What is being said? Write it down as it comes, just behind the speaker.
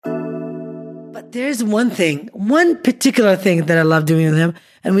But there's one particular thing that I love doing with him.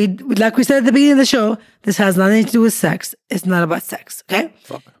 And like we said at the beginning of the show, this has nothing to do with sex. It's not about sex, okay?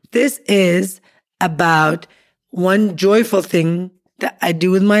 Fuck. This is about one joyful thing that I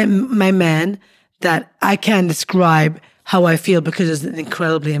do with my man that I can't describe how I feel because it's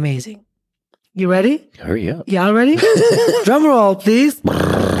incredibly amazing. You ready? Hurry up. Y'all ready? Drum roll, please.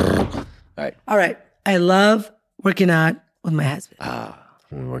 All right. I love working out with my husband.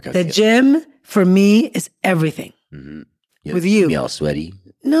 Work out The together. gym for me is everything. With you. Me all sweaty.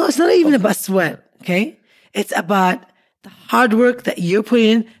 No, it's not even about sweat, okay? It's about the hard work that you're putting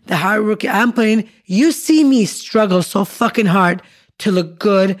in, the hard work I'm putting in. You see me struggle so fucking hard to look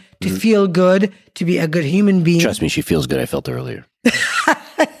good, to feel good, to be a good human being. Trust me, she feels good. I felt it earlier.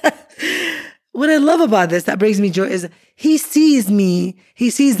 What I love about this that brings me joy is he sees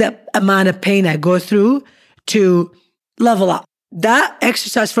that amount of pain I go through to level up. That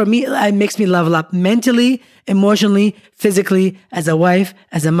exercise for me, it makes me level up mentally, emotionally, physically, as a wife,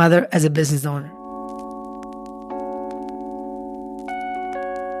 as a mother, as a business owner.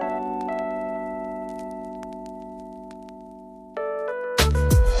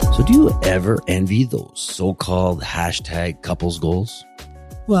 So do you ever envy those so-called hashtag couples goals?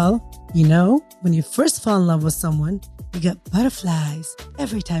 Well, you know, when you first fall in love with someone, you get butterflies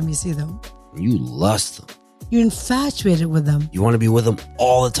every time you see them. You lust them. You're infatuated with them. You want to be with them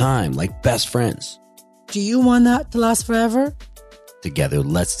all the time, like best friends. Do you want that to last forever? Together,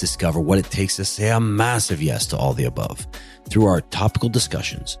 let's discover what it takes to say a massive yes to all the above through our topical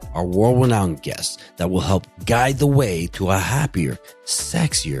discussions, our world-renowned guests that will help guide the way to a happier,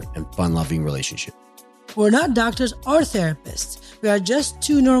 sexier, and fun-loving relationship. We're not doctors or therapists. We are just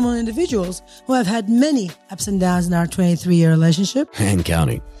two normal individuals who have had many ups and downs in our 23-year relationship. And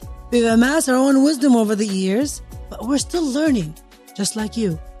counting. We've amassed our own wisdom over the years, but we're still learning, just like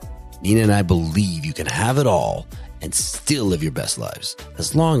you. Nina and I believe you can have it all and still live your best lives,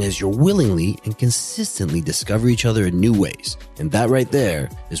 as long as you're willingly and consistently discover each other in new ways. And that right there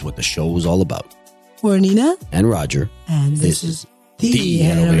is what the show is all about. We're Nina. And Roger. And this is The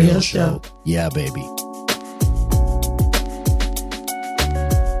Head Over Heels Show. Yeah, baby.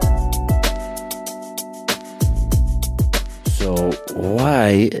 So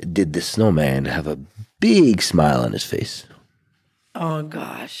why did the snowman have a big smile on his face? Oh,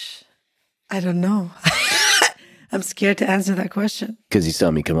 gosh. I don't know. I'm scared to answer that question. Because he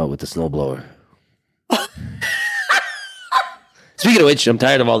saw me come out with the snowblower. Speaking of which, I'm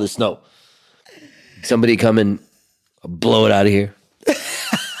tired of all this snow. Somebody come and blow it out of here.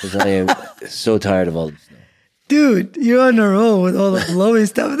 Because I am so tired of all this snow. Dude, you're on a roll with all the blowing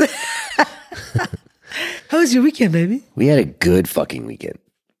stuff. How was your weekend, baby? We had a good fucking weekend.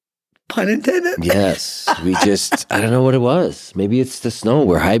 Pun intended? Yes. We just, I don't know what it was. Maybe it's the snow.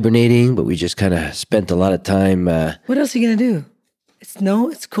 We're hibernating, but we just kind of spent a lot of time. What else are you going to do? It's snow,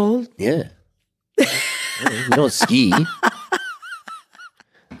 it's cold. Yeah. We don't ski. I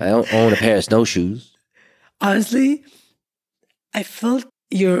don't own a pair of snowshoes. Honestly, I felt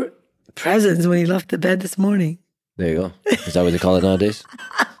your presence when you left the bed this morning. There you go. Is that what they call it nowadays?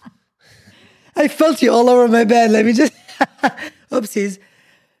 I felt you all over my bed. Let me just... Oopsies.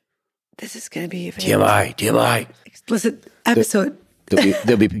 This is going to be a very TMI. explicit episode.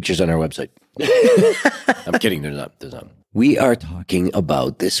 There'll be pictures on our website. I'm kidding. There's not. We are talking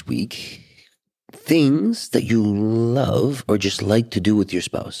about this week things that you love or just like to do with your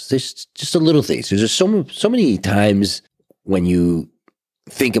spouse. There's just a little things. There's so many times when you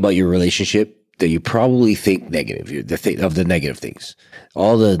think about your relationship that you probably think negative. Of the negative things.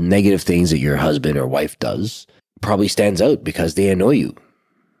 All the negative things that your husband or wife does probably stands out because they annoy you.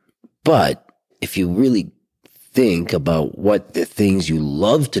 But if you really think about what the things you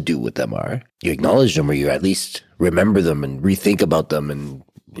love to do with them are, you acknowledge them or you at least remember them and rethink about them and,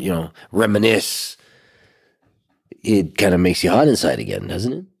 reminisce, it kind of makes you hot inside again,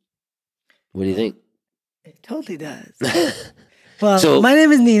 doesn't it? What do you think? It totally does. Well, my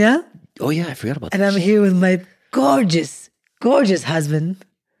name is Nina. Oh, yeah, I forgot about and this. I'm here with my gorgeous, gorgeous husband,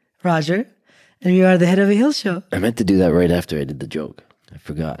 Roger. And we are the Head Over Heels Show. I meant to do that right after I did the joke. I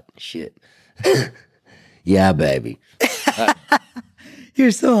forgot. Shit. Yeah, baby.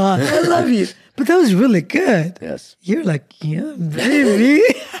 You're so hot. I love you. But that was really good. Yes. You're like, yeah, baby.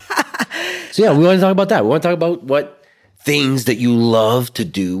 So, yeah, we want to talk about that. We want to talk about what things that you love to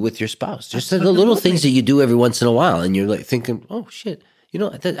do with your spouse. Just the little things that you do every once in a while. And you're like thinking, oh, shit.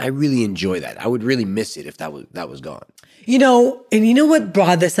 I really enjoy that. I would really miss it if that was gone. And you know what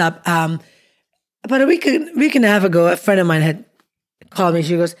brought this up? About a week and a half ago, a friend of mine had called me.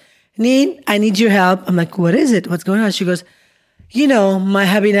 She goes, Neen, I need your help. I'm like, what is it? What's going on? She goes, you know, my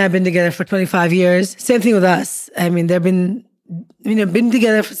hubby and I have been together for 25 years. Same thing with us. I mean, they've been, been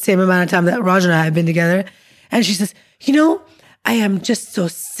together for the same amount of time that Roger and I have been together. And she says, you know, I am just so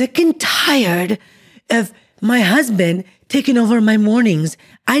sick and tired of my husband taking over my mornings.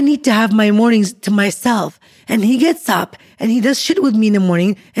 I need to have my mornings to myself. And he gets up and he does shit with me in the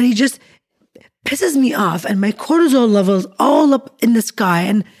morning and he just pisses me off and my cortisol levels all up in the sky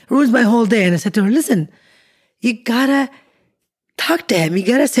and ruins my whole day. And I said to her, listen, you gotta talk to him. You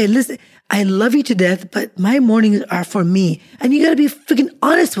gotta say, listen, I love you to death, but my mornings are for me. And you gotta be freaking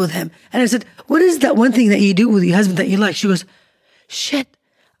honest with him. And I said, what is that one thing that you do with your husband that you like? She goes, shit,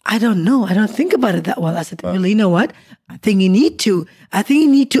 I don't know. I don't think about it that well. I said, really, you know what? I think you need to. I think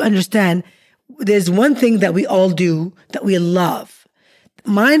you need to understand there's one thing that we all do that we love.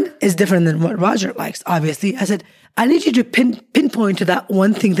 Mine is different than what Roger likes, obviously. I said, I need you to pinpoint to that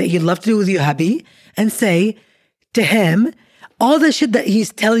one thing that you love to do with your hubby and say to him, all the shit that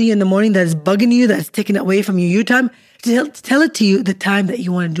he's telling you in the morning that is bugging you, that's taking away from your time, tell it to you the time that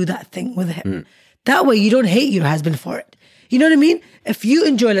you want to do that thing with him. That way you don't hate your husband for it. You know what I mean? If you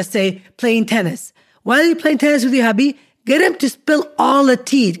enjoy, let's say, playing tennis, while you're playing tennis with your hubby, get him to spill all the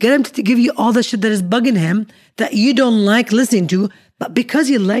tea. Get him to give you all the shit that is bugging him that you don't like listening to, but because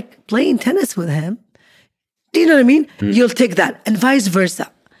you like playing tennis with him, do you know what I mean? You'll take that and vice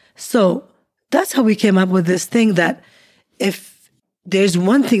versa. So that's how we came up with this thing that if there's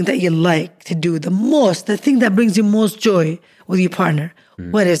one thing that you like to do the most, the thing that brings you most joy with your partner,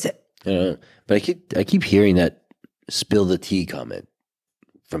 what is it? But I keep hearing that spill the tea comment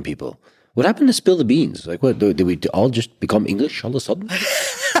from people. What happened to spill the beans? Like what, did we all just become English all of a sudden?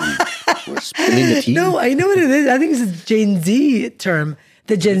 We're spilling the tea? No, I know what it is. I think it's a Gen Z term.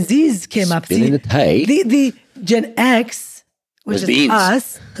 The Gen Zs came up. Spilling the tea? The Gen X, which Was is beans.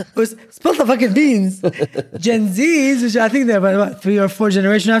 us, was spill the fucking beans. Gen Zs, which I think they're about what, 3 or 4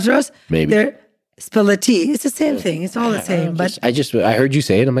 generations after us. Maybe. They're spill the tea. It's the same thing. It's all the same. But I heard you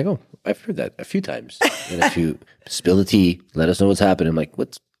say it. I'm like, oh, I've heard that a few times. And if you spill the tea, let us know what's happening. I'm like,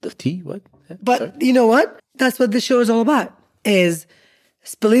 what's the tea? What? But you know what? That's what this show is all about, is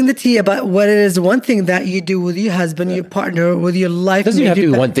spilling the tea about what it is one thing that you do with your husband, your partner, with your life. Doesn't have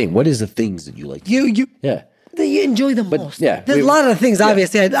to be one thing. What is the things that you like? That you enjoy the most. Yeah, there's a lot of things,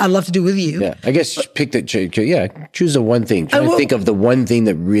 obviously, I love to do with you. Yeah, I guess pick the, choose the one thing. Try to think of the one thing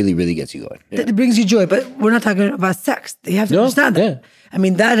that really, really gets you going. Yeah. That brings you joy, but we're not talking about sex. You have to understand that. Yeah. I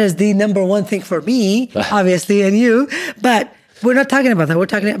mean, that is the number one thing for me, obviously, and you, but we're not talking about that. We're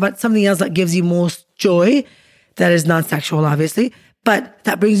talking about something else that gives you most joy, that is non-sexual, obviously, but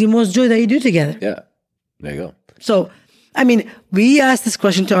that brings you most joy that you do together. Yeah, there you go. So, I mean, we asked this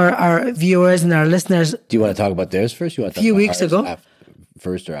question to our viewers and our listeners. Do you want to talk about theirs first? You want to a few weeks ago?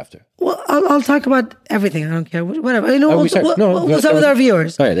 First or after? Well, I'll talk about everything. I don't care. Whatever. You know, we'll start with our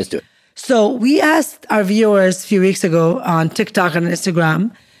viewers. All right, let's do it. So we asked our viewers a few weeks ago on TikTok and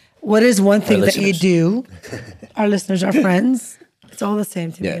Instagram, what is one thing that you do? Our listeners, our friends. It's all the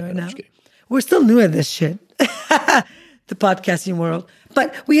same to me right now. We're still new at this shit. The podcasting world.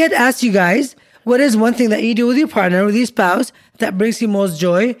 But we had asked you guys, what is one thing that you do with your partner, with your spouse, that brings you most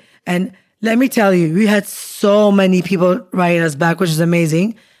joy? And let me tell you, we had so many people writing us back, which is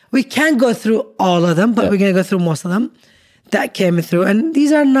amazing. We can't go through all of them, but we're going to go through most of them that came through. And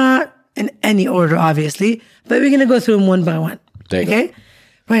these are not in any order, obviously, but we're going to go through them one by one. Okay?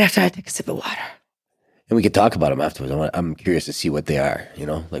 Right after I take a sip of water. And we could talk about them afterwards. I'm curious to see what they are, you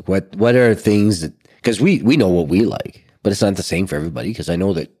know? Like what are things that, because we know what we like, but it's not the same for everybody, because I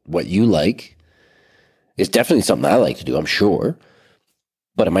know that what you like is definitely something I like to do, I'm sure,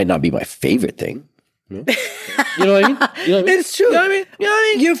 but it might not be my favorite thing. You know what I mean? You know what I mean? It's true. You know what I mean? You know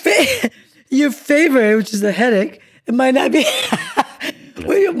what I mean? Your favorite, which is a headache, it might not be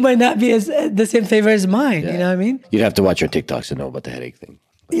it might not be as the same favorite as mine. You know what I mean? You'd have to watch your TikToks to know about the headache thing.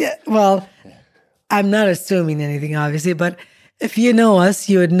 Yeah. Well, I'm not assuming anything, obviously, but if you know us,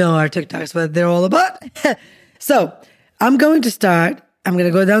 you would know our TikToks, what they're all about. So I'm going to start. I'm going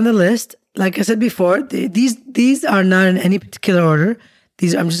to go down the list. Like I said before, these are not in any particular order.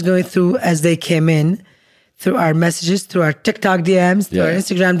 I'm just going through as they came in, through our messages, through our TikTok DMs, through our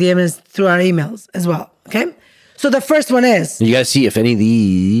Instagram DMs, through our emails as well. Okay? So the first one is... You got to see if any of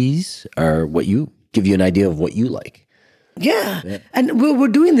these are give you an idea of what you like. Yeah. And we're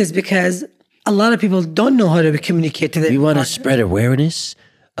doing this because a lot of people don't know how to communicate to their We want to spread awareness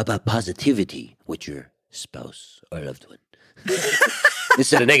about positivity with your spouse or loved one.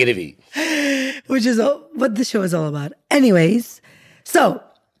 Instead of negativity. Which is what the show is all about. Anyways, so,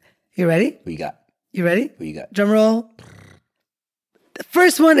 you ready? What you got? You ready? What you got? Drum roll. The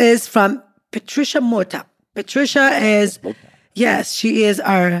first one is from Patricia Mota. Patricia is Yes, she is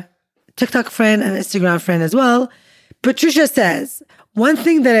our TikTok friend and Instagram friend as well. Patricia says, one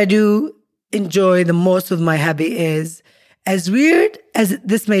thing that I do enjoy the most with my hubby is, as weird as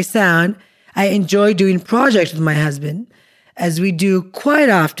this may sound, I enjoy doing projects with my husband, as we do quite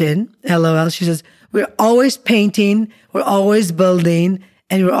often. LOL. She says, we're always painting, we're always building,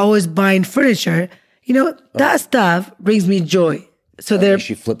 and we're always buying furniture. You know, that stuff brings me joy. So they're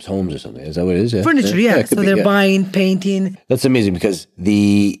She flips homes or something. Is that what it is? Yeah. furniture, yeah. it could So be, they're yeah. buying, painting. That's amazing because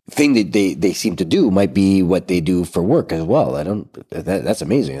the thing that they seem to do might be what they do for work as well. That's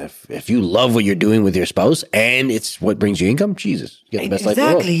amazing. If you love what you're doing with your spouse and it's what brings you income, Jesus, you get the best life in the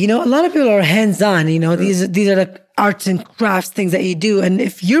world. Exactly. You know, a lot of people are hands-on. You know, these are the arts and crafts things that you do. And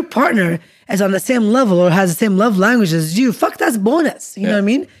if your partner is on the same level or has the same love language as you, fuck, that's bonus. You know what I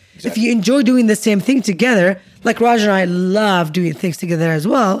mean? If you enjoy doing the same thing together, like Roger and I love doing things together as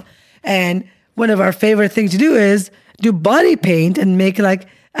well. And one of our favorite things to do is do body paint and make like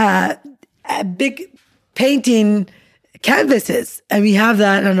a big painting canvases. And we have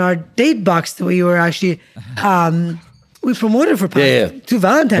that on our date box that we were actually, we promoted for to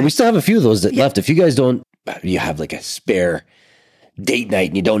Valentine's. And we still have a few of those that left. If you guys don't, you have like a spare date night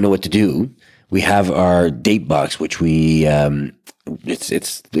and you don't know what to do, we have our date box, which we,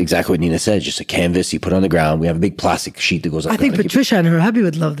 it's exactly what Nina said, just a canvas you put on the ground. We have a big plastic sheet that goes up. I think Patricia and her hubby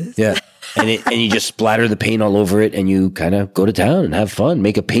would love this. Yeah. and you just splatter the paint all over it and you kind of go to town and have fun.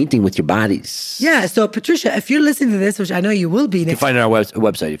 Make a painting with your bodies. Yeah. So Patricia, if you're listening to this, which I know you will be You can next find it on our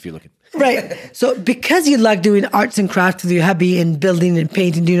website if you're looking. right. So because you like doing arts and crafts with your hubby and building and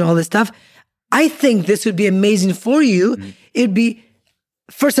painting, doing all this stuff, I think this would be amazing for you. Mm-hmm. It'd be,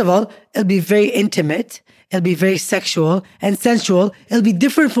 first of all, it'll be very intimate. It'll be very sexual and sensual. It'll be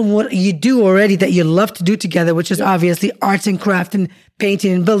different from what you do already that you love to do together, which is obviously arts and craft and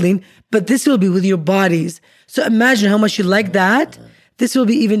painting and building. But this will be with your bodies. So imagine how much you like that. This will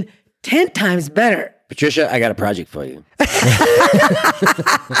be even 10 times better. Patricia, I got a project for you.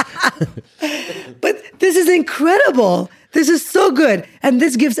 But this is incredible. This is so good. And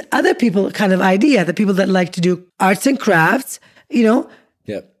this gives other people a kind of idea, the people that like to do arts and crafts, you know.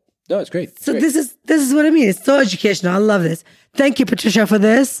 Yeah. No, it's great. So this is what I mean. It's so educational. I love this. Thank you, Patricia, for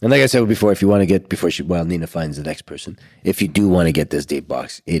this. And like I said before, if you want to get, while Nina finds the next person, if you do want to get this date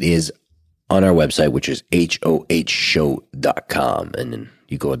box, it is on our website, which is hohshow.com. And then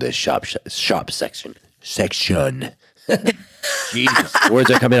you go to the shop section. Jesus, words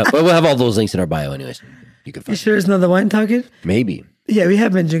are coming up. But we'll have all those links in our bio anyways. You can You find sure it's not the wine talking? Maybe. Yeah, we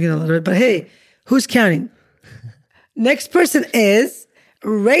have been drinking a little bit. But hey, who's counting? Next person is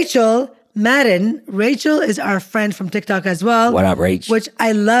Rachel Madden. Rachel is our friend from TikTok as well. What up, Rach? Which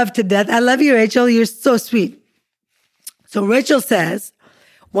I love to death. I love you, Rachel. You're so sweet. So Rachel says,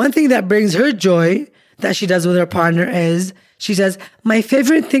 one thing that brings her joy that she does with her partner is, she says, my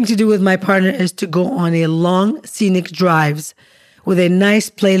favorite thing to do with my partner is to go on a long scenic drives with a nice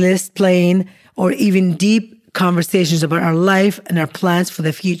playlist playing or even deep conversations about our life and our plans for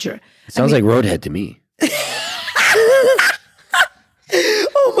the future. Sounds like Roadhead to me.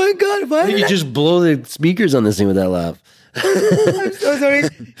 Oh my God, why did You just blow the speakers on this thing with that laugh. I'm so sorry.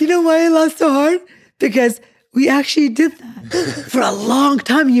 You know why I laughed so hard? Because we actually did that for a long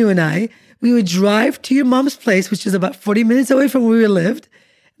time, you and I. We would drive to your mom's place, which is about 40 minutes away from where we lived.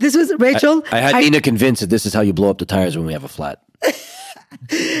 This was Rachel. I had Nina convinced that this is how you blow up the tires when we have a flat.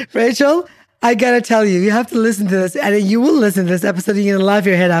 Rachel, I gotta tell you, you have to listen to this, and you will listen to this episode. And you're gonna laugh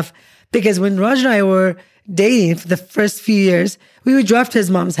your head off because when Roger and I were dating for the first few years, we would drive to his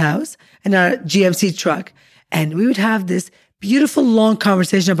mom's house in our GMC truck, and we would have this beautiful long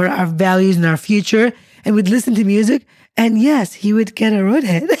conversation about our values and our future, and we'd listen to music. And yes, he would get a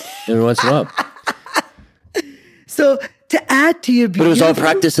roadhead. Every once in a while. So to add to your But it was all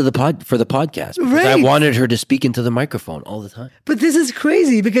practice for the podcast. Because I Right. wanted her to speak into the microphone all the time. But this is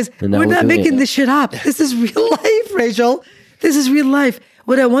crazy because And now we're we're not doing making it. this shit up. This is real life, Rachel. This is real life.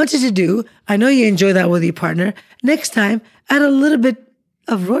 What I want you to do, I know you enjoy that with your partner. Next time, add a little bit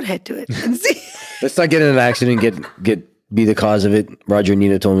of roadhead to it and see. Let's not get in an accident and be the cause of it. Roger and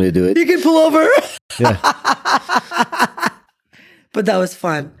Nina told me to do it. You can pull over. Yeah. But that was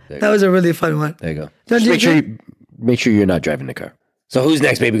fun. That was a really fun one. There you go. Don't Just you make sure you're not driving the car. So who's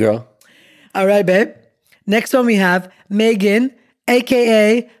next, baby girl? All right, babe. Next one we have Megan,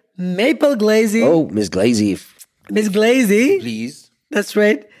 aka Maple Glazy. Oh, Miss Glazy. Miss Glazy. Please. That's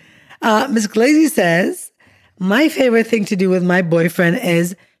right. Miss Glazy says, my favorite thing to do with my boyfriend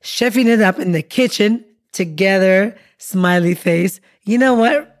is chefing it up in the kitchen together, smiley face. You know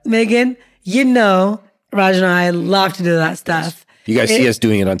what, Megan? You know, Raj and I love to do that stuff. You guys see us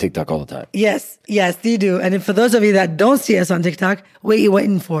doing it on TikTok all the time. Yes, you do. And if for those of you that don't see us on TikTok, what are you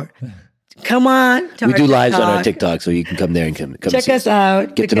waiting for? Come on. We do lives on our TikTok, so you can come there and come check us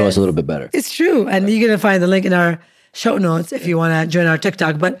out. Get to know us a little bit better. It's true. And you're going to find the link in our show notes if you want to join our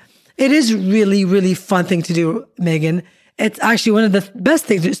TikTok. But it is really, really fun thing to do, Megan. It's actually one of the best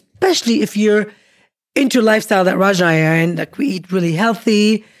things, especially if you're into lifestyle that Raj and I are in. Like we eat really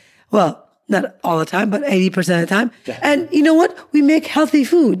healthy. Well, not all the time, but 80% of the time. Yeah. And you know what? We make healthy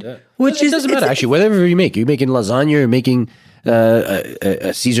food, which it doesn't matter. Actually, whatever you make, you're making lasagna, you're making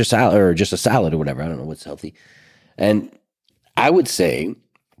a Caesar salad or just a salad or whatever. I don't know what's healthy. And I would say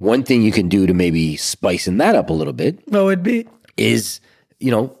one thing you can do to maybe spicing that up a little bit. What would be? Is,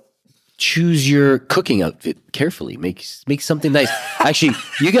 choose your cooking outfit carefully. Make something nice. Actually,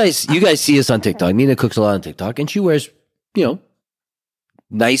 you guys see us on TikTok. Nina cooks a lot on TikTok, and she wears,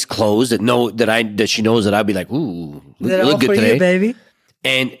 nice clothes that she knows that I'd be like, ooh, look good today, you, baby.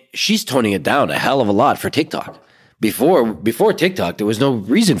 And she's toning it down a hell of a lot for TikTok. Before TikTok, there was no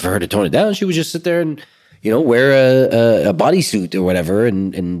reason for her to tone it down. She would just sit there and wear a bodysuit or whatever.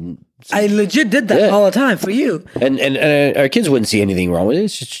 And I legit did that all the time for you. And our kids wouldn't see anything wrong with it.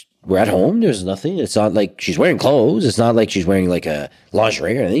 It's just, we're at home. There's nothing. It's not like she's wearing clothes. It's not like she's wearing like a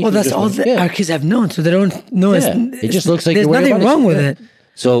lingerie or anything. Well, that's all our kids have known, so they don't know. Yeah. It just looks like there's nothing wrong with it.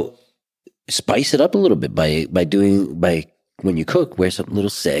 So spice it up a little bit by when you cook, wear something a little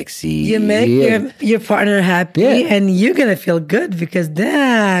sexy. You make your partner happy, and you're gonna feel good because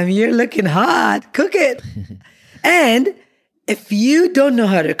damn, you're looking hot. Cook it. And if you don't know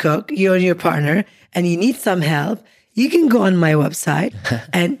how to cook, you and your partner, and you need some help, you can go on my website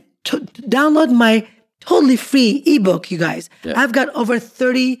and download my totally free ebook. You guys, I've got over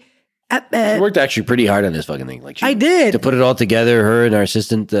 30. She worked actually pretty hard on this fucking thing. I did to put it all together. Her and our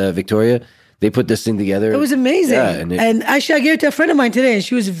assistant Victoria. They put this thing together. It was amazing. Yeah, and actually, I gave it to a friend of mine today, and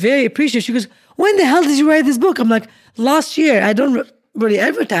she was very appreciative. She goes, when the hell did you write this book? I'm like, last year. I don't really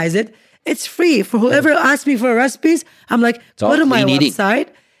advertise it. It's free. For whoever asks me for recipes, I'm like, go to my website,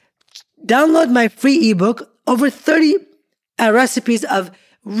 download my free ebook, over 30 recipes of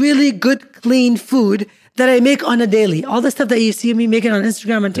really good, clean food that I make on a daily. All the stuff that you see me making on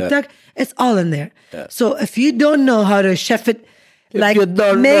Instagram and TikTok, it's all in there. Yeah. So if you don't know how to chef it, like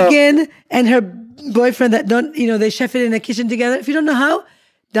Megan and her boyfriend that they chef it in the kitchen together. If you don't know how,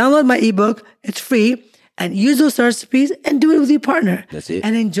 download my ebook. It's free and use those recipes and do it with your partner. That's it.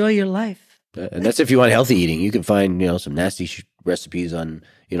 And enjoy your life. And that's if you want healthy eating. You can find, some nasty recipes on,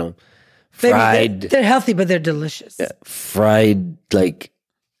 fried. They're healthy, but they're delicious. Yeah, fried, like,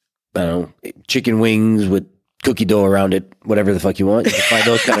 I don't know, chicken wings with cookie dough around it, whatever the fuck you want. You can find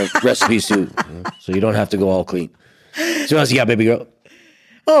those kind of recipes too. So you don't have to go all clean. So what else you got, baby girl?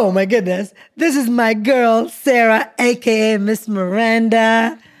 Oh my goodness. This is my girl, Sarah, aka Miss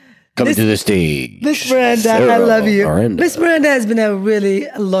Miranda. Coming to the stage. Miss Miranda, Sarah, I love you. Miranda. Miss Miranda has been a really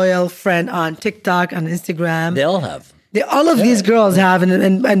loyal friend on TikTok, on Instagram. They all have. All of these girls have,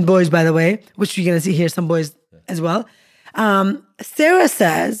 and boys, by the way, which you're going to see here, some boys as well. Sarah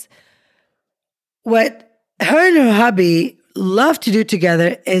says what her and her hubby love to do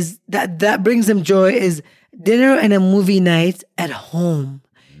together is that brings them joy is dinner and a movie night at home.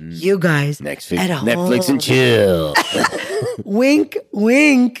 You guys, Netflix, at home. Netflix and chill. Wink,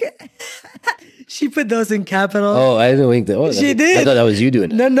 wink. She put those in capital. Oh, I didn't wink. She did. I thought that was you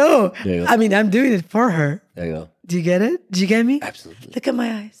doing it. No. I mean, I'm doing it for her. There you go. Do you get it? Do you get me? Absolutely. Look at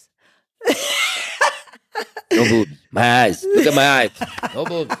my eyes. No boobs. My eyes. Look at my eyes. No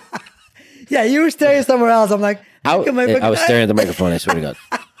boobs. Yeah, you were staring somewhere else. I'm like, look at my I was staring at the microphone. I swear to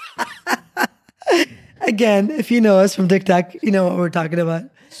God. Again, if you know us from TikTok, you know what we're talking about.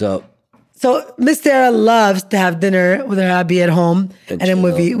 So Miss Sarah loves to have dinner with her hubby at home and a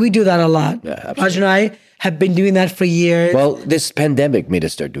movie. We do that a lot. Yeah, Raj and I have been doing that for years. Well, this pandemic made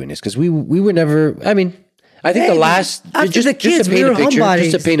us start doing this because we were never. I mean, I think the last after the kids, we were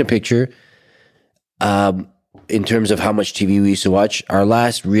homebodies. Just to paint a picture, in terms of how much TV we used to watch, our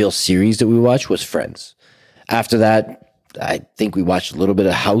last real series that we watched was Friends. After that, I think we watched a little bit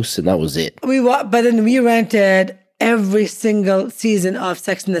of House, and that was it. But then we rented every single season of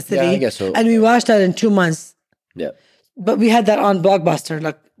Sex and the City. Yeah, I guess so. And we watched that in 2 months. Yeah. But we had that on Blockbuster,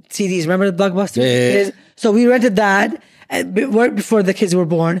 like CDs. Remember the Blockbuster? Yeah. So we rented that right before the kids were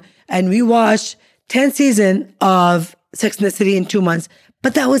born. And we watched 10 seasons of Sex and the City in 2 months.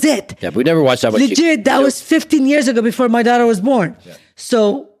 But that was it. Yeah, but we never watched that much. Legit, that was 15 years ago before my daughter was born. Yeah.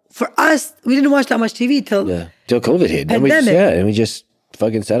 So for us, we didn't watch that much TV till COVID hit. Pandemic. And we just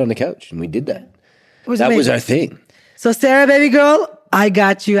fucking sat on the couch and we did that. That was our thing. So Sarah, baby girl, I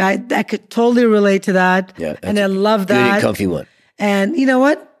got you. I could totally relate to that. Yeah, and I love that. Good and comfy one. And you know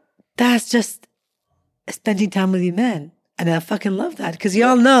what? That's just spending time with your men. And I fucking love that because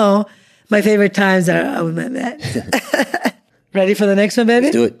y'all know my favorite times are with my men. Ready for the next one, baby?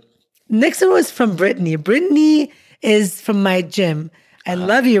 Let's do it. Next one was from Brittany. Brittany is from my gym. I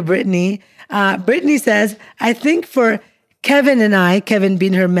love you, Brittany. Brittany says, I think for Kevin and I, Kevin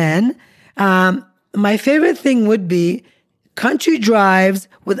being her man, my favorite thing would be country drives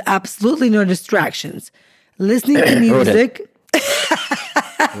with absolutely no distractions. Listening to music.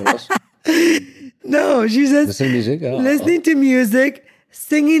 What else? No, she says, Listen to music? Oh, listening to music,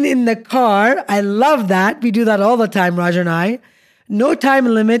 singing in the car. I love that. We do that all the time, Roger and I. No time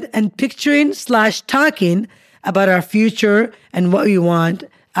limit and picturing/talking about our future and what we want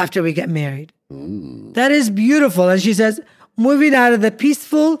after we get married. Ooh. That is beautiful. And she says, moving out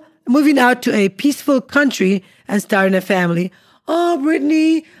to a peaceful country and starting a family. Oh,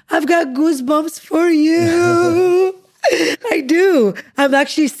 Brittany, I've got goosebumps for you. I do. I'm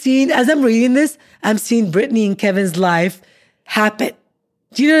actually seeing, as I'm reading this, I'm seeing Brittany and Kevin's life happen.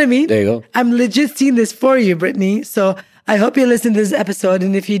 Do you know what I mean? There you go. I'm legit seeing this for you, Brittany. So I hope you listen to this episode.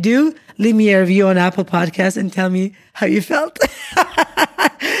 And if you do, leave me a review on Apple Podcasts and tell me how you felt.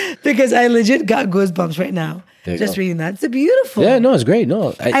 Because I legit got goosebumps right now. Just reading that. It's beautiful. Yeah, no, it's great.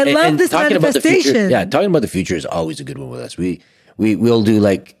 No, I love this talking about the future. manifestation. Yeah, talking about the future is always a good one with us. We'll do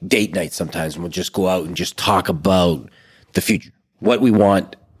like date nights sometimes, and we'll just go out and just talk about the future, what we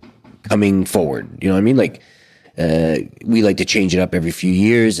want coming forward. You know what I mean? Like we like to change it up every few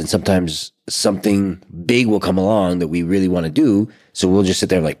years, and sometimes something big will come along that we really want to do. So we'll just sit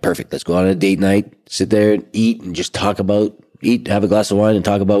there like, perfect. Let's go on a date night, sit there and eat, and just talk about have a glass of wine, and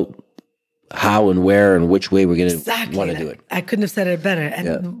talk about how and where and which way we're going to want to do it. I couldn't have said it better.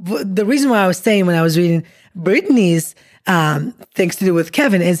 And the reason why I was saying when I was reading Brittany's things to do with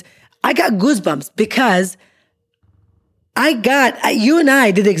Kevin is I got goosebumps because you and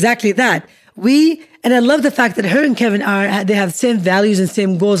I did exactly that. And I love the fact that her and Kevin they have the same values and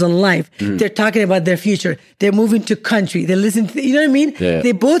same goals in life. Mm. They're talking about their future. They're moving to country. They're listening to, you know what I mean? Yeah.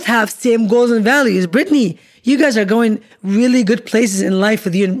 They both have same goals and values. Brittany, you guys are going really good places in life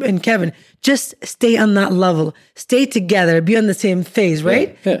with you and Kevin. Just stay on that level. Stay together. Be on the same phase,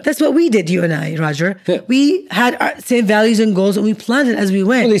 right? Yeah. That's what we did, you and I, Roger. Yeah. We had our same values and goals, and we planned it as we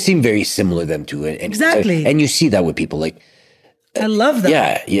went. Well, they seem very similar, them two. And Exactly. And you see that with people. Like, I love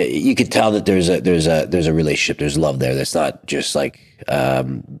that. yeah, you could tell that there's a relationship. There's love there. That's not just like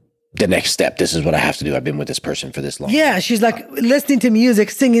the next step. This is what I have to do. I've been with this person for this long. Yeah, she's like listening to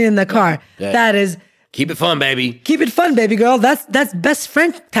music, singing in the car. Yeah. That is... Keep it fun, baby. Keep it fun, baby girl. That's best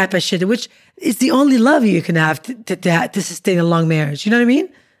friend type of shit, which is the only love you can have to sustain a long marriage. You know what I mean?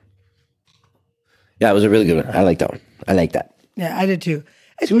 Yeah, it was a really good one. I like that one. I like that. Yeah, I did too.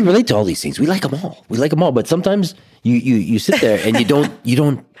 So we relate to all these things. We like them all. We like them all. But sometimes you sit there and you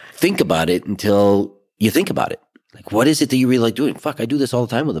don't think about it until you think about it. Like, what is it that you really like doing? Fuck, I do this all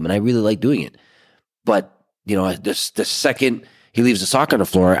the time with him, and I really like doing it. But the second he leaves the sock on the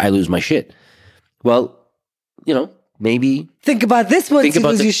floor, I lose my shit. Well, maybe think about this one to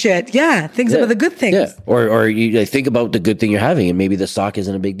lose your shit. Yeah, think about the good things. Yeah, or you think about the good thing you're having, and maybe the sock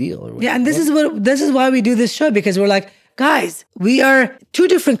isn't a big deal. Or yeah, and this is why we do this show, because we're like, guys, we are two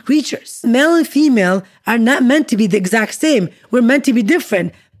different creatures. Male and female are not meant to be the exact same. We're meant to be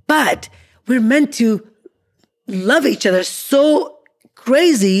different, but we're meant to love each other so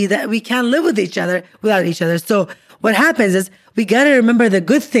crazy that we can't live with each other without each other. So what happens is we got to remember the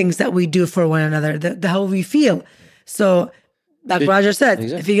good things that we do for one another, the how we feel. So like Roger said,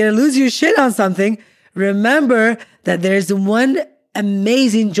 exactly. If you're going to lose your shit on something, remember that there's one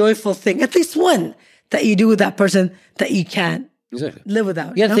amazing, joyful thing, at least one, that you do with that person that you can't live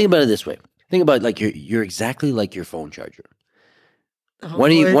without. You got to think about it this way. Think about like you're exactly like your phone charger. Oh,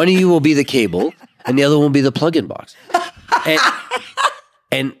 one of you will be the cable, and the other one will be the plug-in box.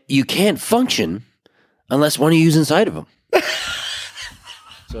 And you can't function unless one of you's inside of them.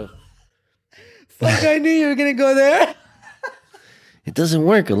 So, fuck, I knew you were going to go there. It doesn't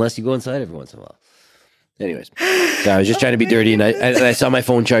work unless you go inside every once in a while. Anyways, so I was just trying to be dirty, and I saw my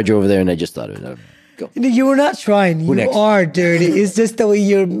phone charger over there, and I just thought of it. Go. You were not trying. You next? are dirty. It's just the way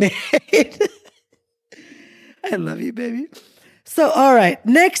you're made. I love you, baby. So, all right.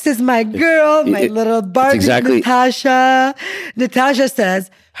 Next is my girl, my little Barbie, Natasha. Natasha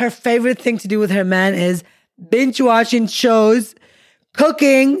says her favorite thing to do with her man is binge watching shows,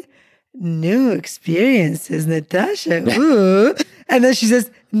 cooking, new experiences, Natasha. Ooh. And then she says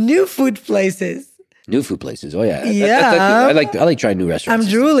new food places. New food places. Oh yeah. Yeah. I like trying new restaurants.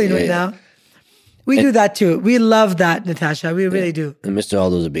 I'm drooling right now. We do that too. We love that, Natasha. We really do. And Mr.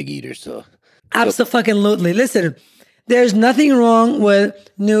 Aldo's a big eater, so. Absolutely. Listen, There's nothing wrong with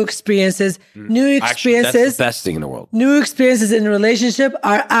new experiences. New experiences. Actually, that's the best thing in the world. New experiences in a relationship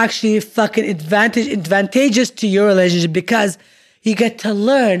are actually fucking advantageous to your relationship because you get to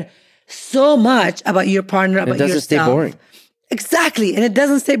learn so much about your partner, about yourself. It doesn't stay boring. Exactly. And it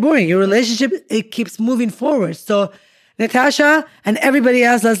doesn't stay boring. Your relationship, it keeps moving forward. So Natasha and everybody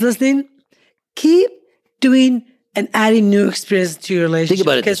else that's listening, keep doing and adding new experiences to your relationship. Think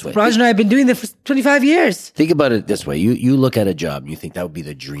about it this way. Raj and I have been doing this for 25 years. Think about it this way. You look at a job and you think that would be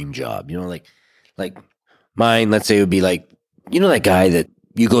the dream job. You know, like mine, let's say it would be like, you know, that guy that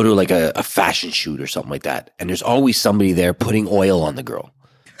you go to like a fashion shoot or something like that. And there's always somebody there putting oil on the girl.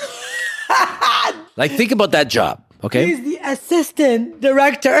 Like, think about that job. Okay. He's the assistant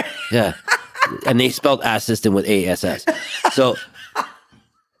director. Yeah. And they spelled assistant with ASS. So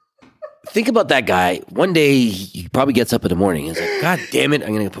think about that guy. One day he probably gets up in the morning and he's like, God damn it, I'm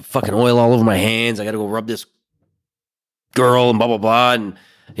going to put fucking oil all over my hands. I got to go rub this girl and blah, blah, blah. And,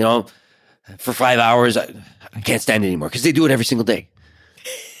 you know, for 5 hours, I can't stand it anymore because they do it every single day.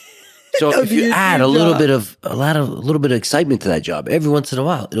 So if you add a little bit of excitement to that job every once in a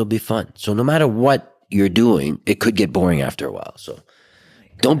while, it'll be fun. So no matter what you're doing, it could get boring after a while. So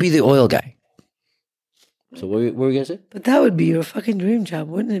don't be the oil guy. So what were we going to say? But that would be your fucking dream job,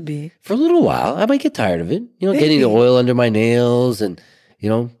 wouldn't it be? For a little while. I might get tired of it. You know, getting the oil under my nails and, you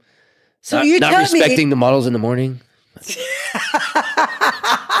know, so not respecting the models in the morning.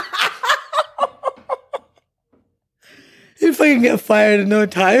 You fucking get fired in no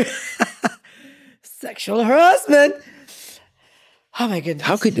time. Sexual harassment. Oh my goodness.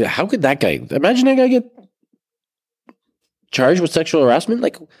 How could that guy, imagine that guy get charged with sexual harassment?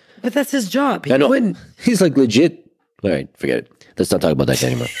 Like, but that's his job. He I know. wouldn't. He's like legit. All right, forget it. Let's not talk about that guy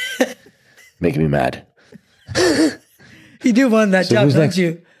anymore. Making me mad. You do want that job, don't next?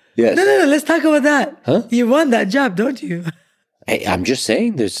 you? Yes. No. Let's talk about that. Huh? You want that job, don't you? Hey, I'm just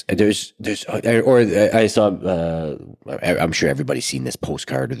saying. I saw. I'm sure everybody's seen this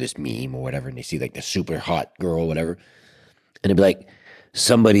postcard or this meme or whatever, and they see like the super hot girl, or whatever, and it'd be like,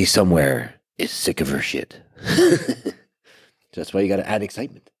 somebody somewhere is sick of her shit. That's why you got to add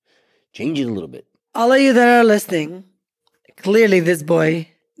excitement, change it a little bit. All of you that are listening, clearly this boy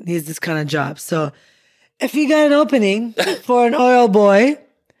needs this kind of job. So if you got an opening for an oil boy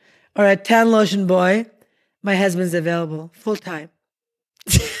or a tan lotion boy, my husband's available full time.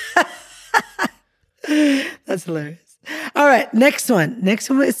 That's hilarious. All right, next one. Next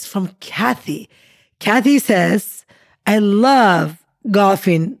one is from Kathy. Kathy says, I love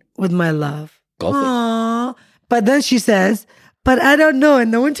golfing with my love. Golfing? Aww. But then she says, but I don't know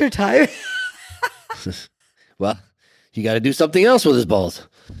in the wintertime. Well, you got to do something else with his balls.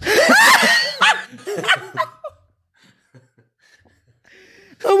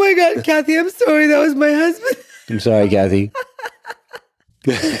 Oh my God, Kathy, I'm sorry. That was my husband. I'm sorry, Kathy.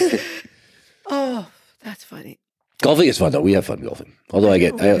 Oh, that's funny. Golfing is fun though. We have fun golfing. Although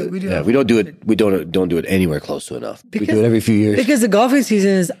we don't do it. We don't do it anywhere close to enough. We do it every few years because the golfing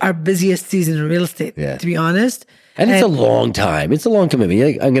season is our busiest season in real estate. Yeah. To be honest, and it's a long time. It's a long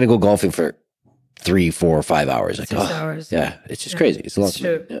commitment. I'm going to go golfing for 3, 4, or 5 hours. Like 6 hours. Yeah, it's just crazy. It's a long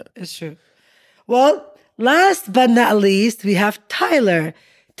time. Yeah. It's true. Well, last but not least, we have Tyler.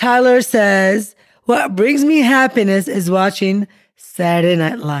 Tyler says, what brings me happiness is watching Saturday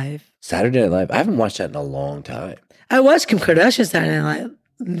Night Live. Saturday Night Live? I haven't watched that in a long time. I watched Kim Kardashian Saturday Night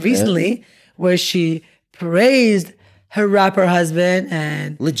Live recently, where she praised her rapper husband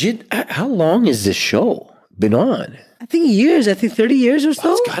and... Legit, how long has this show been on? I think years. I think 30 years or so.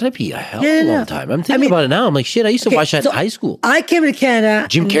 Oh, it's got to be a hell of a long time. I'm thinking about it now. I'm like, shit, I used to watch that in high school. I came to Canada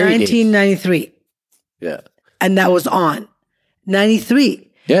in 1993. Yeah. And that was on. 93.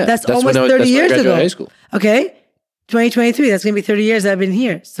 Yeah. That's almost 30 years ago. High school. Okay. 2023. That's going to be 30 years I've been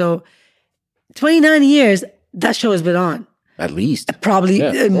here. So 29 years, that show has been on. At least. Probably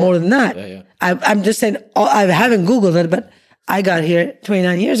more than that. Yeah. I'm just saying, I haven't Googled it, but I got here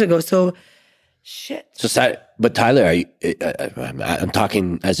 29 years ago. So, shit. But Tyler, I'm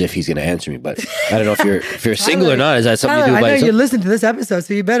talking as if he's going to answer me, but I don't know if you're single or not. Is that something Tyler, you do by I know yourself? you listen to this episode,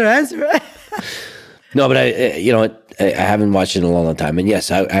 so you better answer it. No, but I haven't watched it in a long time. And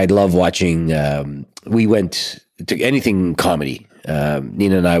yes, I love watching. We went to anything comedy.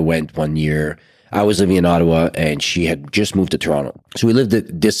 Nina and I went one year. I was living in Ottawa and she had just moved to Toronto. So we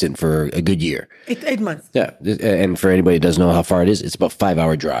lived distant for a good year. 8 months. Yeah. And for anybody who doesn't know how far it is, it's about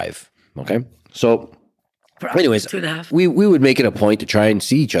 5-hour drive. Okay. So anyways, 2.5. we would make it a point to try and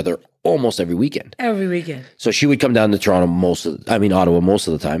see each other almost every weekend. Every weekend. So she would come down to Toronto Ottawa most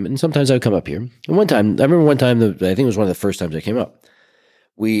of the time. And sometimes I would come up here. And I remember one time, I think it was one of the first times I came up.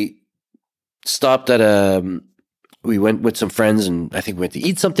 We stopped at we went with some friends, and I think we went to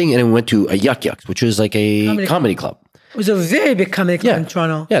eat something, and then we went to a Yuck Yucks, which was like a comedy club. It was a very big comedy club in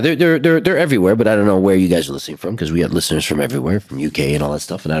Toronto. Yeah, they're everywhere, but I don't know where you guys are listening from because we have listeners from everywhere, from UK and all that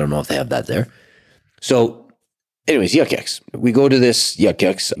stuff, and I don't know if they have that there. So, anyways, Yuck Yucks. We go to this Yuck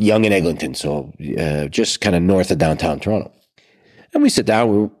Yucks, Yonge and Eglinton, so just kind of north of downtown Toronto. And we sit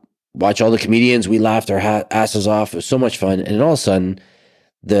down, we watch all the comedians, we laughed our asses off. It was so much fun. And then all of a sudden,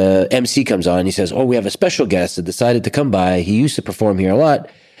 the MC comes on. He says, we have a special guest that decided to come by. He used to perform here a lot.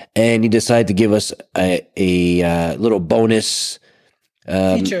 And he decided to give us a little bonus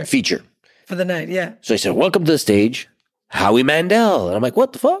feature for the night. Yeah. So he said, "Welcome to the stage, Howie Mandel." And I'm like,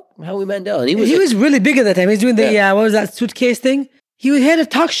 "What the fuck, Howie Mandel?" And he was really big at that time. He was doing the what was that suitcase thing? He had a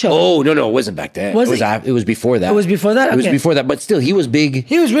talk show. Oh no, it wasn't back then. It was before that. It was before that. It was before that, but still, he was big.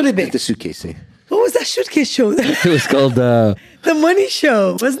 He was really big. The suitcase thing. What was that suitcase show? It was called The Money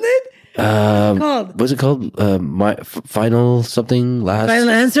Show, wasn't it? Was it called my final something last? Final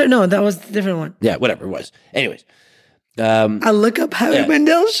answer? No, that was a different one. Yeah, whatever it was. Anyways, I'll look up Howie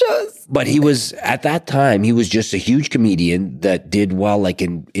Mandel shows. But he was at that time. He was just a huge comedian that did well, like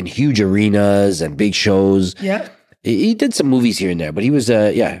in huge arenas and big shows. Yeah, he did some movies here and there. But he was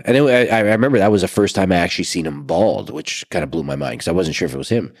And I remember that was the first time I actually seen him bald, which kind of blew my mind because I wasn't sure if it was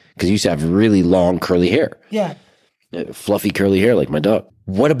him because he used to have really long curly hair. Yeah, fluffy curly hair like my dog.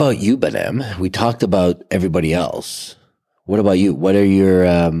 What about you, Benem? We talked about everybody else. What about you? What are your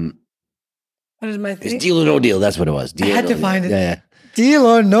what is my thing? It's Deal or No Deal. That's what it was. I had to find it. Yeah. Deal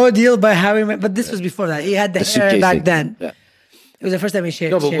or No Deal by Howie Mandel. But this was before that. He had the hair back then. Yeah. It was the first time he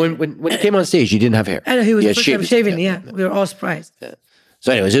shaved. No, but when he came on stage, he didn't have hair. I know, he was the first time shaving. Yeah. We were all surprised. Yeah.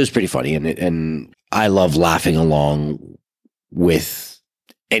 So anyways, it was pretty funny. And I love laughing along with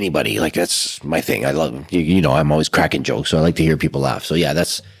anybody. Like, that's my thing. I love, I'm always cracking jokes, so I like to hear people laugh. So yeah,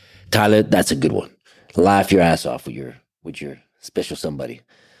 Tyler, that's a good one. Laugh your ass off with your special somebody.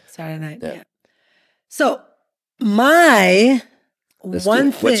 Saturday night. Yeah. So my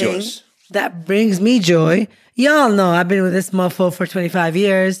one thing that brings me joy, y'all know I've been with this mofo for 25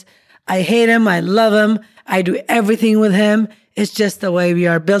 years. I hate him. I love him. I do everything with him. It's just the way we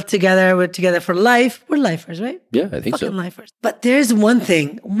are built together. We're together for life. We're lifers, right? Yeah, I think Fucking lifers. But there's one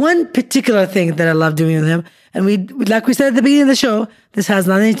particular thing that I love doing with him. And we, like we said at the beginning of the show, this has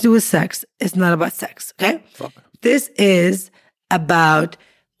nothing to do with sex. It's not about sex, okay? Fuck. This is about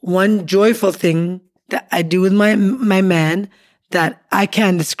one joyful thing that I do with my man that I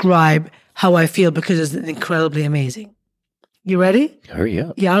can't describe how I feel because it's incredibly amazing. You ready? Hurry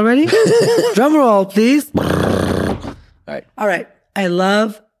up. Y'all ready? Drum roll, please. All right. I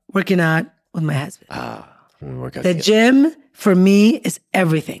love working out with my husband. The gym for me is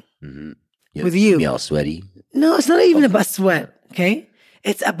everything. Mm-hmm. With you. Me all sweaty. No, it's not even about sweat, okay?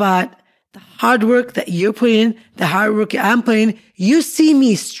 It's about the hard work that you're putting in, the hard work I'm putting in. You see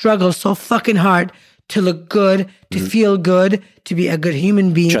me struggle so fucking hard to look good, to feel good, to be a good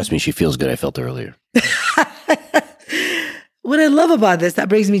human being. Trust me, she feels good. I felt it earlier. What I love about this that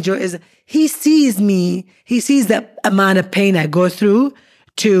brings me joy is he sees me. He sees that amount of pain I go through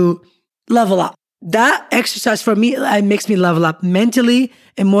to level up. That exercise for me, it makes me level up mentally,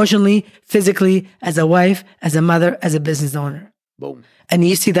 emotionally, physically, as a wife, as a mother, as a business owner. Boom. And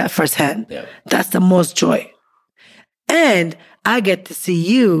you see that firsthand. Yeah. That's the most joy. And I get to see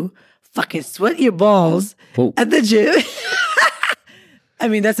you fucking sweat your balls at the gym. I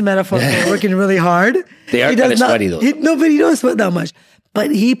mean, that's a metaphor for working really hard. They are kind of sweaty, though. But he don't sweat that much.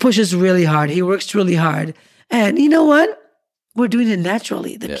 But he pushes really hard. He works really hard. And you know what? We're doing it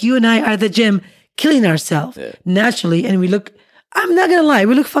naturally. You and I are at the gym killing ourselves naturally. And we look, I'm not going to lie,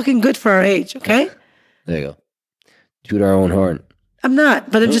 we look fucking good for our age, okay? There you go. Toot our own horn. I'm not,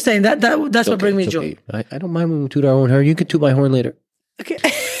 but I'm just saying that's what brings me joy. I don't mind when we toot our own horn. You can toot my horn later. Okay.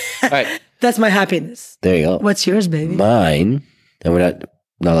 All right. That's my happiness. There you go. What's yours, baby? Mine, and we're not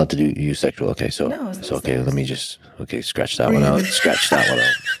allowed to use sexual. Okay, so no, it's okay. Let me just scratch that one out. Scratch that one out.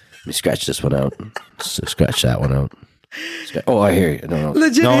 Let me scratch this one out. Scratch that one out. I hear you. No.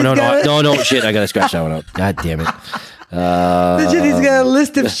 Legit, No, shit. I gotta scratch that one out. God damn it. Legit, he's got a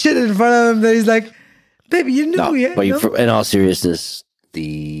list of shit in front of him that he's like, baby, you know. But in all seriousness,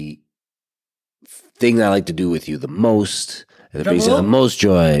 the thing that I like to do with you the most, and that brings me the most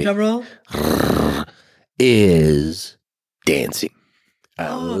joy, is dancing.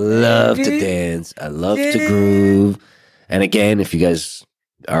 I love to dance. I love to groove. And again, if you guys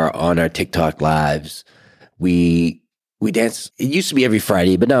are on our TikTok lives, we dance. It used to be every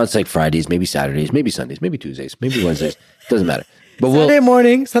Friday, but now it's like Fridays, maybe Saturdays, maybe Sundays, maybe Tuesdays, maybe Wednesdays. Doesn't matter. But Sunday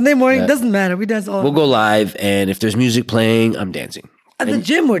morning, doesn't matter. We dance all. We'll go live, and if there's music playing, I'm dancing. At the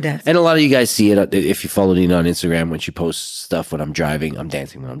gym, we're dancing. And a lot of you guys see it if you follow Nina on Instagram when she posts stuff when I'm driving. I'm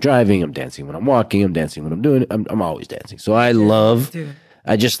dancing when I'm driving. I'm dancing when I'm walking. I'm dancing when I'm doing it. I'm always dancing. So I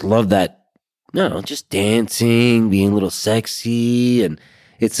just love that. No, just dancing, being a little sexy. And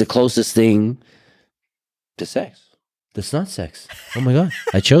it's the closest thing to sex. That's not sex. Oh my God.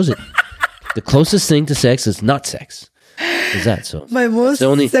 I chose it. The closest thing to sex is not sex. Is that so? My most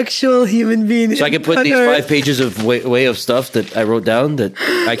sexual human being. So I can put these 5 pages of way of stuff that I wrote down that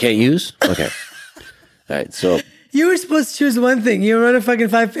I can't use? Okay. All right. So you were supposed to choose one thing. You wrote a fucking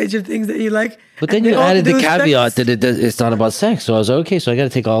 5-page of things that you like. But then you added the caveat that it's not about sex. So I was like, okay, so I got to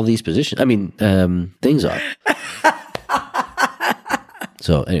take all these things off.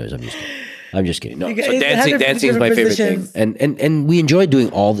 So anyways, I'm just kidding. No, so dancing is my favorite thing. And we enjoy doing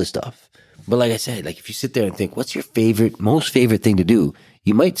all the stuff. But like I said, like if you sit there and think, what's your most favorite thing to do?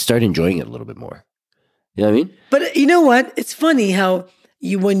 You might start enjoying it a little bit more. You know what I mean? But you know what? It's funny how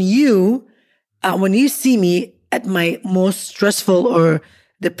when you see me at my most stressful or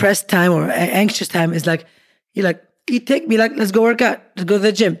depressed time or anxious time, is like, you take me like, let's go work out. Let's go to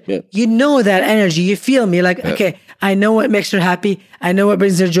the gym. Yeah. You know that energy. You feel me like, okay, I know what makes her happy. I know what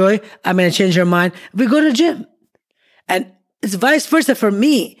brings her joy. I'm going to change her mind. We go to the gym. And it's vice versa for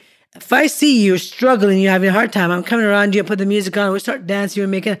me. If I see you struggling, you're having a hard time, I'm coming around you and put the music on, we start dancing, we're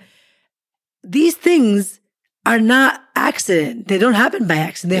making... These things are not accident. They don't happen by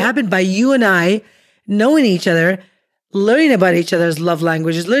accident. They happen by you and I knowing each other, learning about each other's love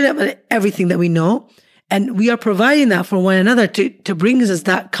languages, learning about everything that we know. And we are providing that for one another to bring us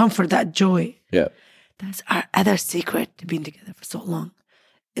that comfort, that joy. Yeah. That's our other secret to being together for so long,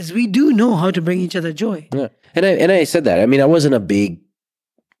 is we do know how to bring each other joy. Yeah. And I said that. I mean, I wasn't a big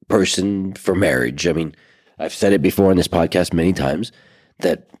person for marriage. I mean, I've said it before on this podcast many times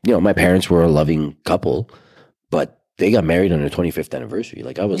that, my parents were a loving couple, but they got married on their 25th anniversary.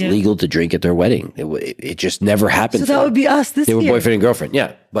 Like I was legal to drink at their wedding. It just never happened. So that would be us this year. They were boyfriend and girlfriend.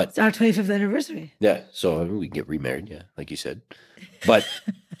 Yeah. But it's our 25th anniversary. Yeah. So we can get remarried. Yeah. Like you said, but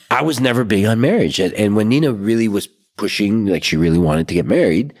I was never big on marriage. And when Nina really was pushing, like she really wanted to get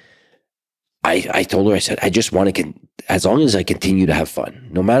married, I told her, I said, I just want to, as long as I continue to have fun,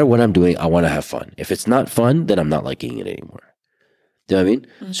 no matter what I'm doing, I want to have fun. If it's not fun, then I'm not liking it anymore. Do you know what I mean?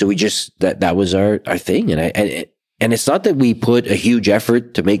 Mm-hmm. So we just, that was our thing. And it's not that we put a huge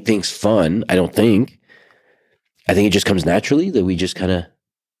effort to make things fun. I don't think. I think it just comes naturally that we just kind of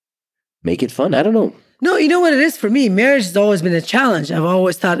make it fun. I don't know. No, you know what it is for me? Marriage has always been a challenge. I've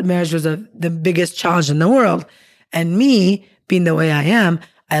always thought marriage was the biggest challenge in the world. And me, being the way I am,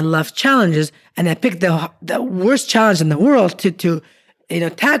 I love challenges, and I picked the worst challenge in the world to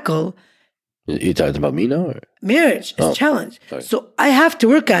tackle. You talking about me now? Or? Marriage is a challenge. Sorry. So I have to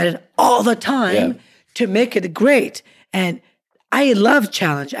work at it all the time to make it great. And I love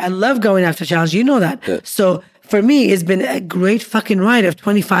challenge. I love going after challenge. You know that. Yeah. So for me, it's been a great fucking ride of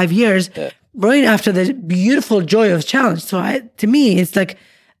 25 years running after the beautiful joy of challenge. So to me, it's like,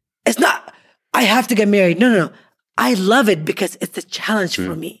 it's not, I have to get married. No. I love it because it's a challenge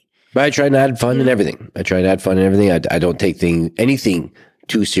for me. But I try to add fun in everything. I don't take anything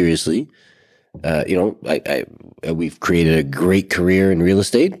too seriously. We've created a great career in real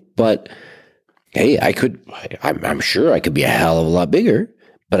estate, but hey, I'm sure I could be a hell of a lot bigger,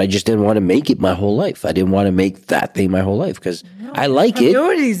 but I just didn't want to make it my whole life. I didn't want to make that thing my whole life because I like it.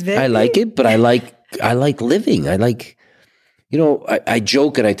 I like it, but I like living. I like, I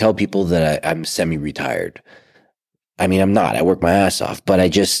joke and I tell people that I'm semi-retired. I mean, I'm not. I work my ass off, but I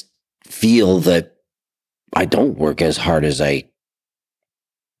just feel that I don't work as hard as I,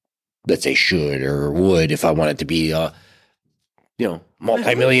 let's say, should or would if I wanted to be a,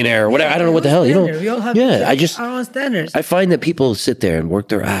 multimillionaire or whatever. I don't know what the hell, We all have our own standards. I find that people sit there and work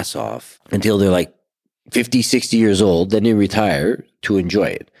their ass off until they're like 50, 60 years old, then they retire to enjoy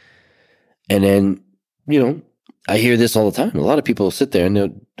it. And then, I hear this all the time. A lot of people sit there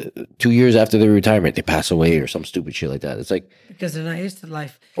and 2 years after their retirement, they pass away or some stupid shit like that. It's like, because they're not used to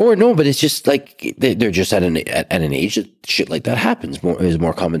life. Or no, but it's just like they're just at an age that shit like that happens. Is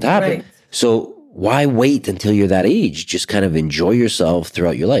more common to happen. Right. So why wait until you're that age? Just kind of enjoy yourself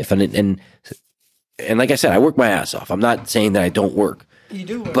throughout your life. And like I said, I work my ass off. I'm not saying that I don't work. You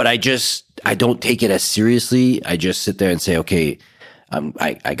do work. But I don't take it as seriously. I just sit there and say, okay,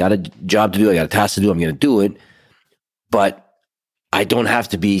 I got a job to do. I got a task to do. I'm going to do it. But I don't have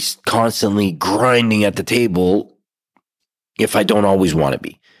to be constantly grinding at the table if I don't always want to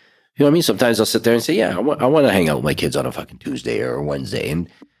be. You know what I mean? Sometimes I'll sit there and say, yeah, I want to hang out with my kids on a fucking Tuesday or a Wednesday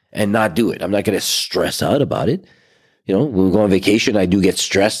and not do it. I'm not going to stress out about it. When we go on vacation, I do get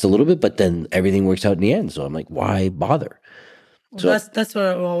stressed a little bit, but then everything works out in the end. So I'm like, why bother? So that's what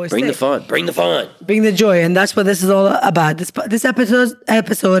I always bring say. the fun. Bring the fun. Bring the joy, and that's what this is all about. This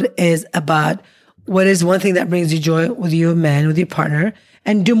episode is about what is one thing that brings you joy with your man, with your partner,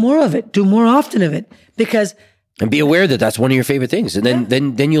 and do more of it. Do more often of it, because. And be aware that that's one of your favorite things, and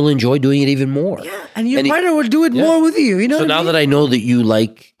then you'll enjoy doing it even more. Yeah, and your partner will do it more with you. You know. So now that I know that you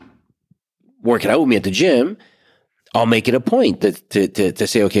like working out with me at the gym, I'll make it a point to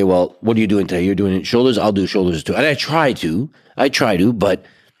say, okay, well, what are you doing today? You're doing shoulders. I'll do shoulders too, and I try to, but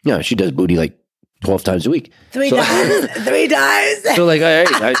she does booty like 12 times a week. 3 times. 3 times. So like, I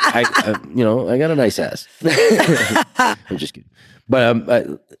got a nice ass. I'm just kidding.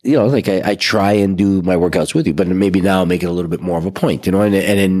 But I try and do my workouts with you, but maybe now make it a little bit more of a point, and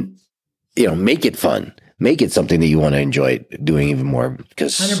then make it fun, make it something that you want to enjoy doing even more,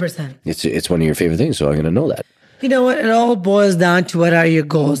 because 100%. It's one of your favorite things. So I'm going to know that. You know what? It all boils down to what are your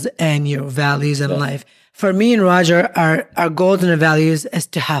goals and your values in life. For me and Roger, our goals and our values is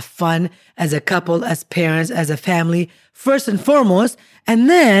to have fun as a couple, as parents, as a family, first and foremost, and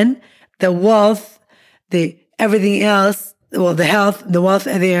then the wealth, the everything else. Well, the health, the wealth,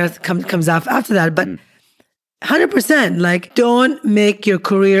 and the earth comes after that. But 100%, like, don't make your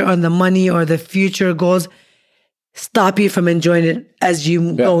career on the money or the future goals stop you from enjoying it as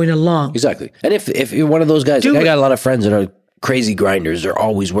you going along. Exactly. And if you're one of those guys, like I got a lot of friends that are crazy grinders. They're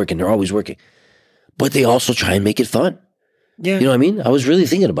always working. But they also try and make it fun. Yeah. You know what I mean? I was really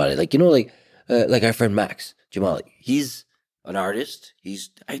thinking about it. Like our friend Max Jamali. He's an artist.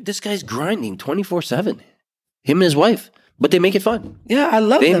 This guy's grinding 24/7. Him and his wife. But they make it fun. Yeah, I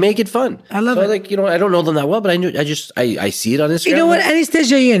love them. They them. make it fun. I love it. Like, I don't know them that well, but I see it on Instagram. You know what? Any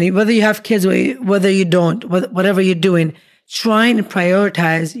stage you're in, whether you have kids, whether you don't, whatever you're doing, try and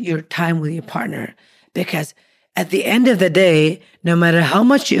prioritize your time with your partner. Because at the end of the day, no matter how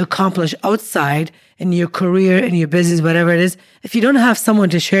much you accomplish outside in your career, in your business, whatever it is, if you don't have someone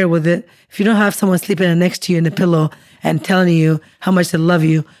to share with it, if you don't have someone sleeping next to you in the pillow and telling you how much they love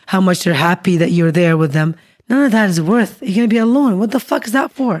you, how much they're happy that you're there with them, none of that is worth. You're going to be alone. What the fuck is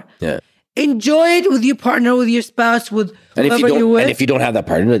that for? Yeah. Enjoy it with your partner, with your spouse, with whoever you're with. And if you don't have that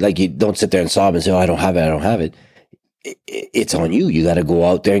partner, like, you don't sit there and sob and say, oh, I don't have it. It's on you. You got to go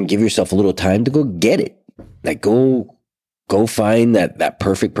out there and give yourself a little time to go get it. Like, go find that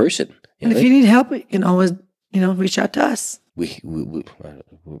perfect person. And if you need help, you can always, reach out to us.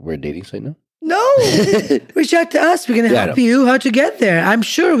 We're a dating site now? No, reach out to us. We're going to help you how to get there. I'm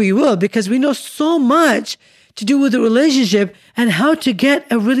sure we will, because we know so much to do with the relationship and how to get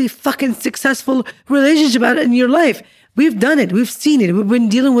a really fucking successful relationship out in your life. We've done it. We've seen it. We've been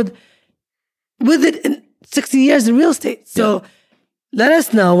dealing with it in 16 years in real estate. So let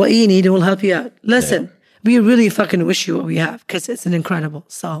us know what you need and we'll help you out. Listen, we really fucking wish you what we have, because it's an incredible.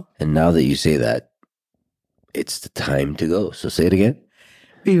 So. And now that you say that, it's the time to go. So say it again.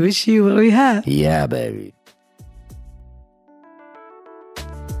 We wish you what we have. Yeah, baby.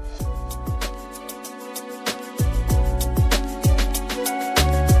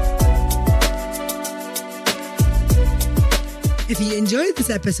 If you enjoyed this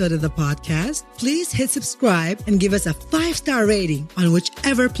episode of the podcast, please hit subscribe and give us a 5-star rating on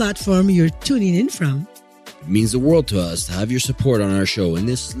whichever platform you're tuning in from. It means the world to us to have your support on our show in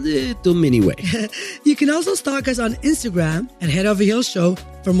this little mini way. You can also stalk us on Instagram at Head Over Heels Show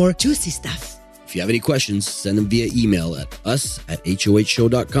for more juicy stuff. If you have any questions, send them via email at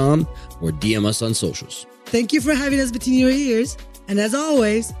us@hohshow.com or DM us on socials. Thank you for having us between your ears. And as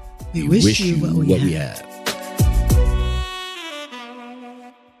always, we wish you what we have.